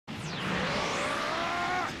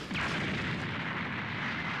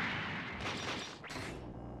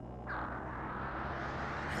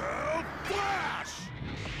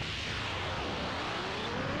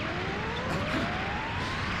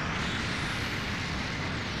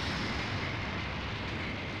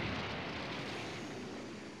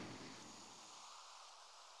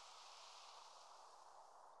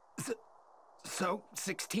So,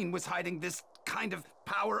 16 was hiding this kind of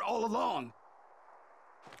power all along.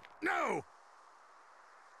 No!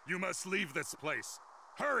 You must leave this place.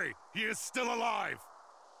 Hurry! He is still alive!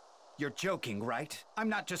 You're joking, right? I'm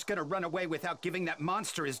not just gonna run away without giving that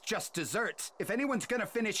monster his just desserts. If anyone's gonna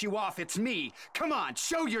finish you off, it's me. Come on,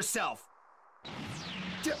 show yourself!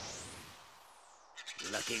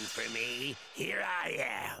 Looking for me? Here I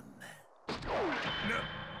am. No!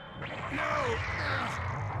 No!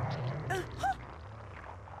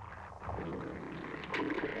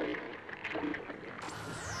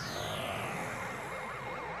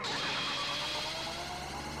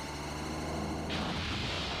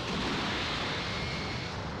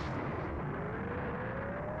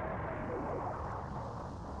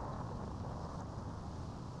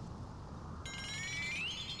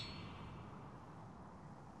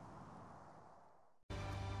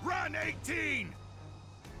 Run, 18!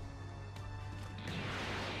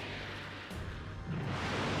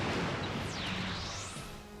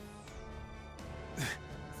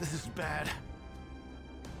 This is bad.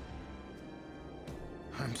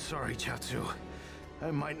 I'm sorry, Chaozu. I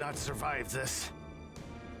might not survive this.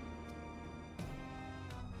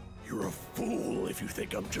 You're a fool if you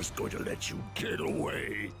think I'm just going to let you get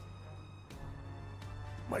away.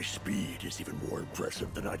 My speed is even more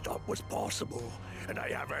impressive than I thought was possible, and I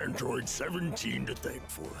have Android 17 to thank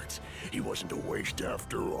for it. He wasn't a waste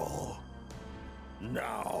after all.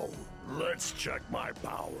 Now, let's check my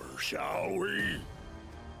power, shall we?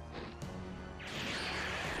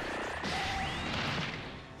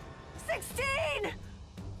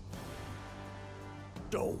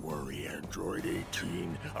 Don't worry, Android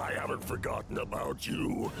 18. I haven't forgotten about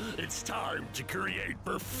you. It's time to create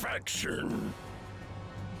perfection.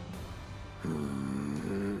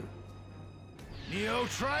 Neo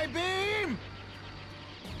Tri-Beam!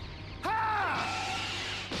 Ha!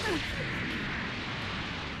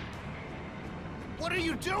 What are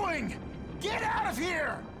you doing? Get out of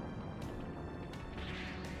here!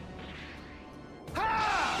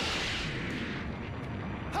 Ha!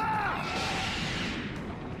 Ha!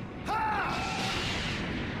 Ha!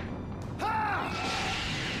 Ha!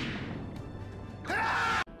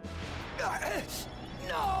 Ha!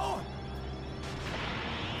 No!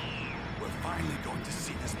 We're finally going to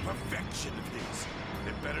see this perfection of his.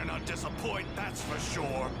 It better not disappoint, that's for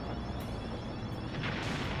sure.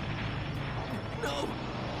 No!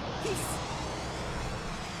 He's...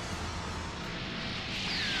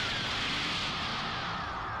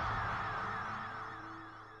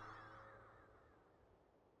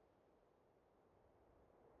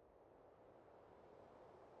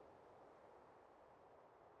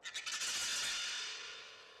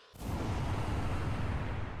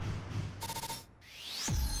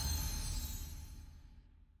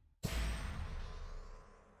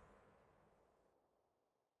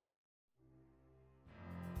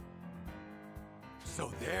 So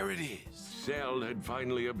there it is. Cell had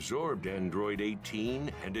finally absorbed Android 18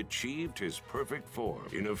 and achieved his perfect form.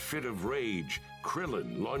 In a fit of rage,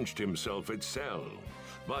 Krillin launched himself at Cell,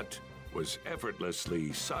 but was effortlessly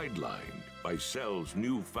sidelined by Cell's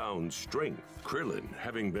newfound strength. Krillin,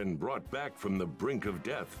 having been brought back from the brink of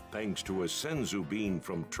death thanks to a Senzu bean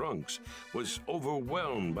from Trunks, was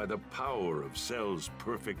overwhelmed by the power of Cell's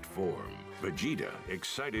perfect form. Vegeta,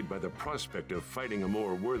 excited by the prospect of fighting a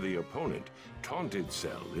more worthy opponent, taunted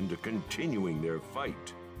Cell into continuing their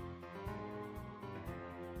fight.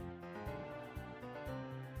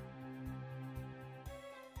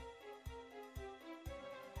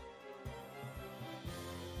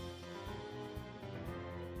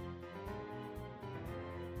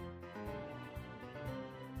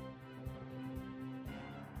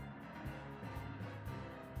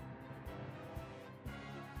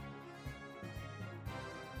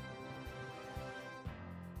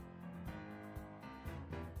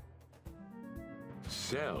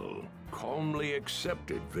 Cell calmly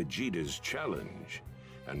accepted Vegeta's challenge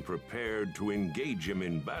and prepared to engage him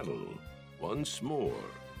in battle once more.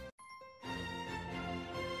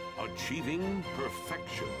 Achieving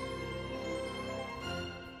perfection.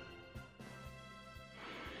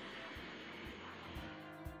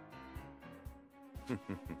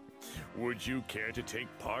 Would you care to take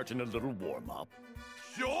part in a little warm-up?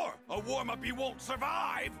 Sure! A warm-up he won't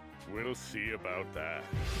survive! We'll see about that.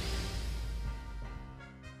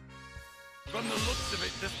 From the looks of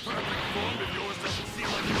it, this perfect form of yours doesn't seem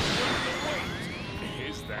like it's worth the wait.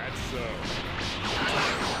 Is that so?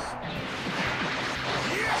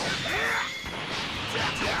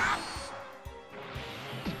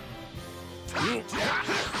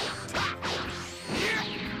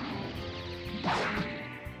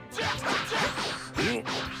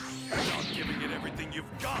 Not giving it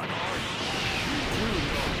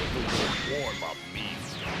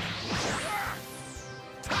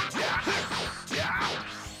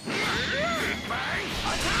Big Bang!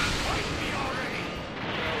 Attack! Fight me already!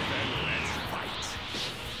 Well then, let's fight.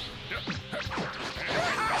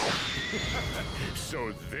 So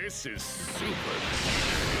this is super.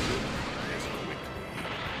 This quickly.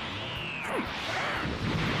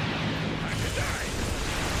 Time to die!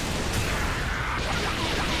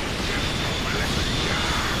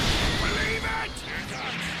 Believe it!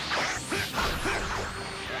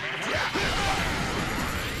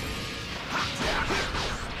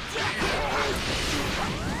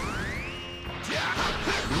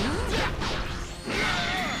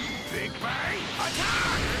 Big Bang,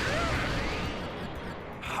 attack!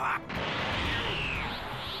 Ha!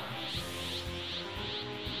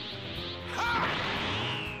 Ha!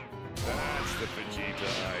 That's the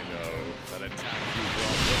Vegeta I know. That attack you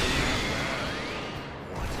brought from the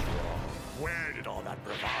What's wrong? Where did all that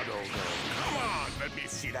bravado go? Come on, let me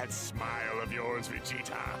see that smile of yours,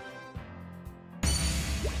 Vegeta.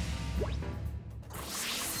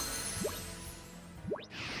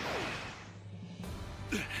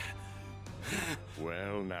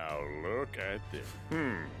 Well, now look at this.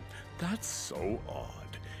 That's so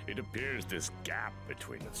odd. It appears this gap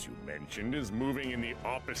between us you mentioned is moving in the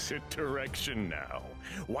opposite direction now.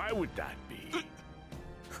 Why would that be?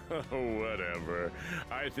 Oh, whatever.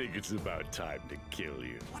 I think it's about time to kill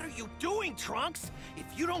you. What are you doing, Trunks? If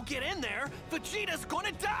you don't get in there, Vegeta's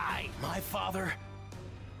gonna die! My father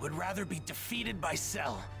would rather be defeated by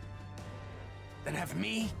Cell than have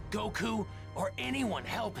me, Goku, or anyone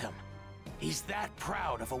help him. He's that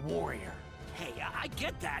proud of a warrior. Hey, I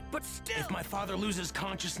get that, but still... If my father loses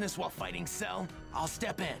consciousness while fighting Cell, I'll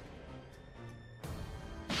step in.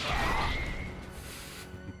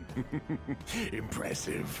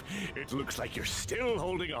 Impressive. It looks like you're still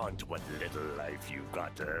holding on to what little life you've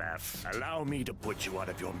got left. Allow me to put you out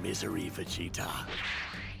of your misery, Vegeta.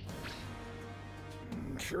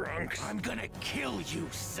 Trunks. I'm gonna kill you,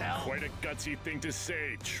 Cell. Quite a gutsy thing to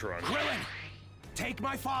say, Trunks. Krillin! Take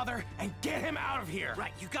my father and get him out of here!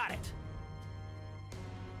 Right, you got it.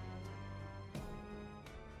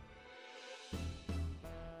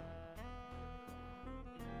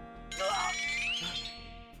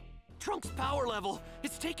 Trunks' power level,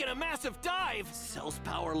 it's taken a massive dive! Cell's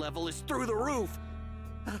power level is through the roof!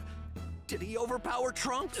 Did he overpower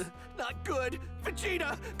Trunks? Not good!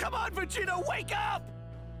 Vegeta! Come on, Vegeta, wake up!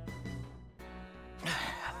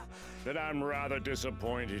 That I'm rather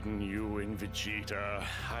disappointed in you and Vegeta.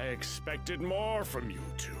 I expected more from you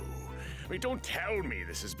two. I mean, don't tell me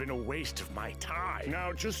this has been a waste of my time.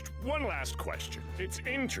 Now, just one last question. It's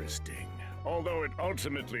interesting. Although it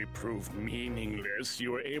ultimately proved meaningless,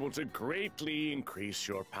 you were able to greatly increase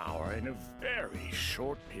your power in a very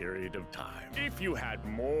short period of time. If you had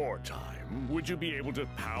more time, would you be able to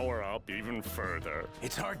power up even further?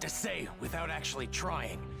 It's hard to say without actually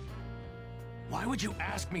trying. Why would you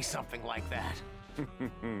ask me something like that?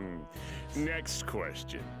 Next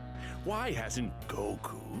question. Why hasn't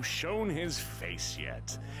Goku shown his face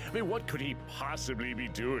yet? I mean, what could he possibly be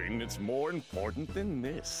doing that's more important than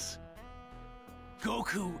this?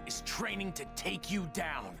 Goku is training to take you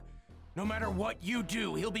down. No matter what you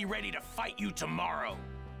do, he'll be ready to fight you tomorrow.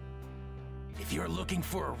 If you're looking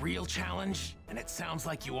for a real challenge, and it sounds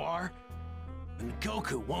like you are, then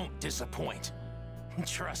Goku won't disappoint.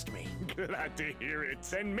 Trust me. Glad to hear it.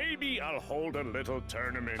 Then maybe I'll hold a little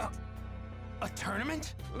tournament. A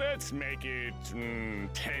tournament? Let's make it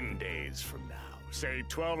 10 days from now. Say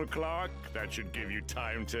 12 o'clock. That should give you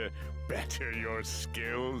time to better your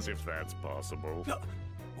skills, if that's possible.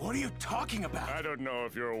 What are you talking about? I don't know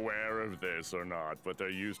if you're aware of this or not, but there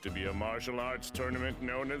used to be a martial arts tournament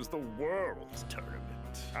known as the World's Tournament.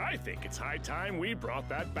 I think it's high time we brought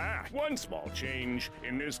that back. One small change.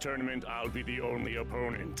 In this tournament, I'll be the only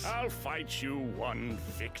opponent. I'll fight you one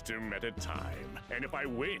victim at a time. And if I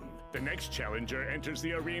win, the next challenger enters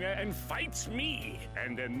the arena and fights me.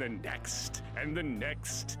 And then the next, and the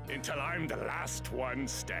next, until I'm the last one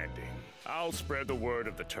standing. I'll spread the word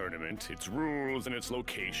of the tournament, its rules, and its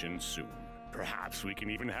location soon. Perhaps we can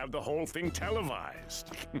even have the whole thing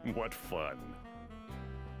televised. What fun.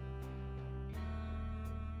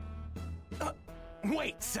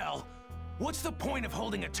 Wait, Cell. What's the point of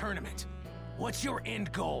holding a tournament? What's your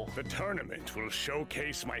end goal? The tournament will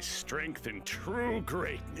showcase my strength and true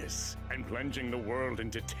greatness. And plunging the world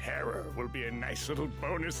into terror will be a nice little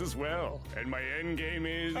bonus as well. And my end game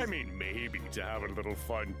is, maybe to have a little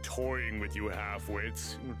fun toying with you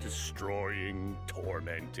half-wits. Destroying,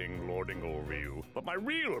 tormenting, lording over you. But my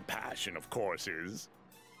real passion, of course, is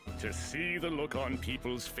to see the look on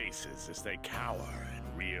people's faces as they cower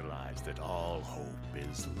and realize that all hope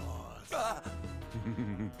is lost.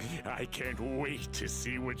 I can't wait to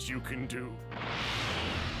see what you can do.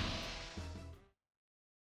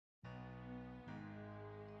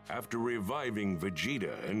 After reviving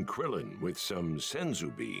Vegeta and Krillin with some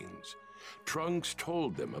senzu beans, Trunks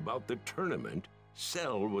told them about the tournament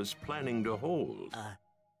Cell was planning to hold. A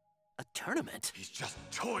tournament? He's just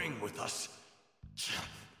toying with us.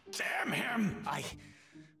 Damn him! I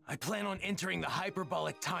plan on entering the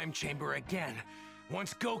hyperbolic time chamber again,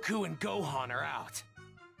 once Goku and Gohan are out.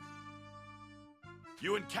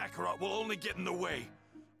 You and Kakarot will only get in the way.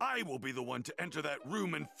 I will be the one to enter that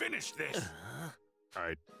room and finish this.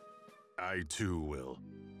 I too will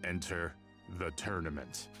enter the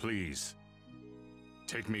tournament. Please,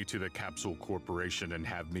 take me to the Capsule Corporation and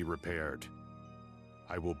have me repaired.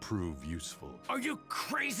 I will prove useful. Are you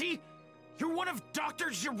crazy? You're one of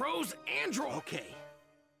Dr. Giro's androids! Okay.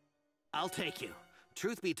 I'll take you.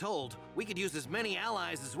 Truth be told, we could use as many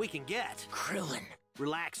allies as we can get. Krillin.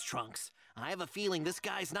 Relax, Trunks. I have a feeling this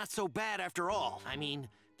guy's not so bad after all. I mean,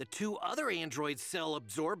 the two other androids Cell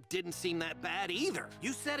absorbed didn't seem that bad either.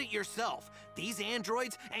 You said it yourself. These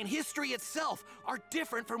androids and history itself are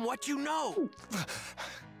different from what you know.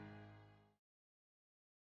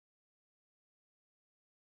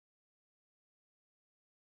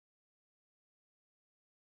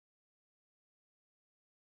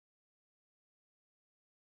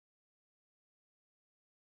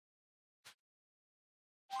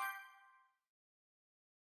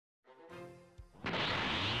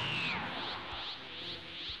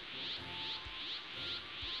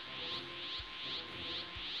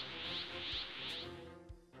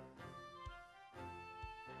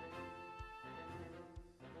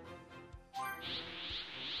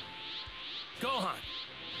 Gohan,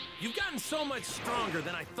 you've gotten so much stronger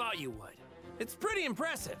than I thought you would. It's pretty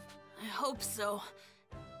impressive. I hope so.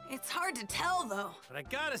 It's hard to tell, though. But I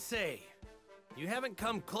gotta say, you haven't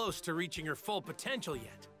come close to reaching your full potential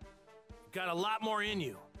yet. You've got a lot more in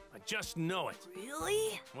you. I just know it.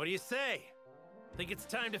 Really? What do you say? Think it's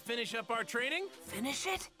time to finish up our training? Finish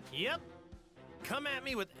it? Yep. Come at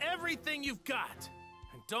me with everything you've got,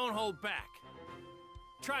 and don't hold back.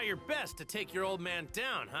 Try your best to take your old man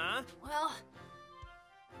down, huh? Well...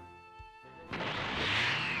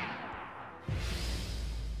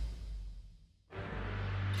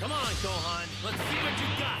 Come on, Gohan. Let's see what you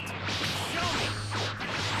got. Show me.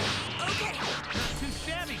 Okay. Not too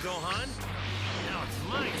shabby, Gohan. Now it's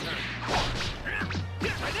my turn.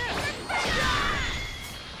 Right there.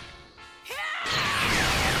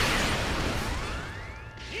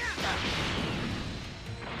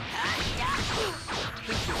 I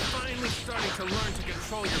think you're finally starting to learn to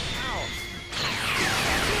control your powers.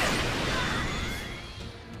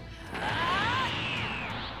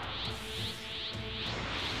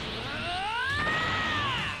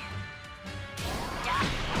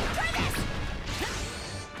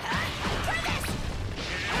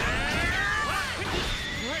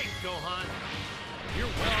 Gohan,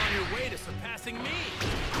 you're well on your way to surpassing me.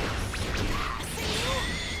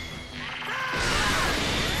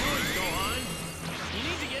 Gohan, you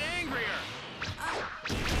need to get angrier. I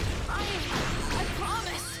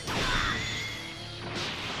promise.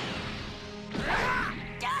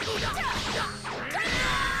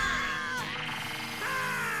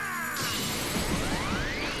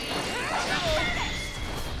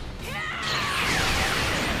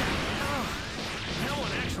 No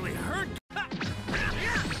one actually heard.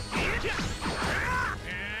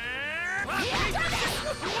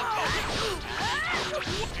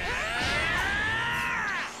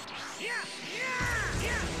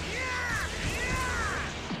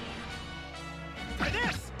 Try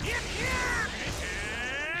this!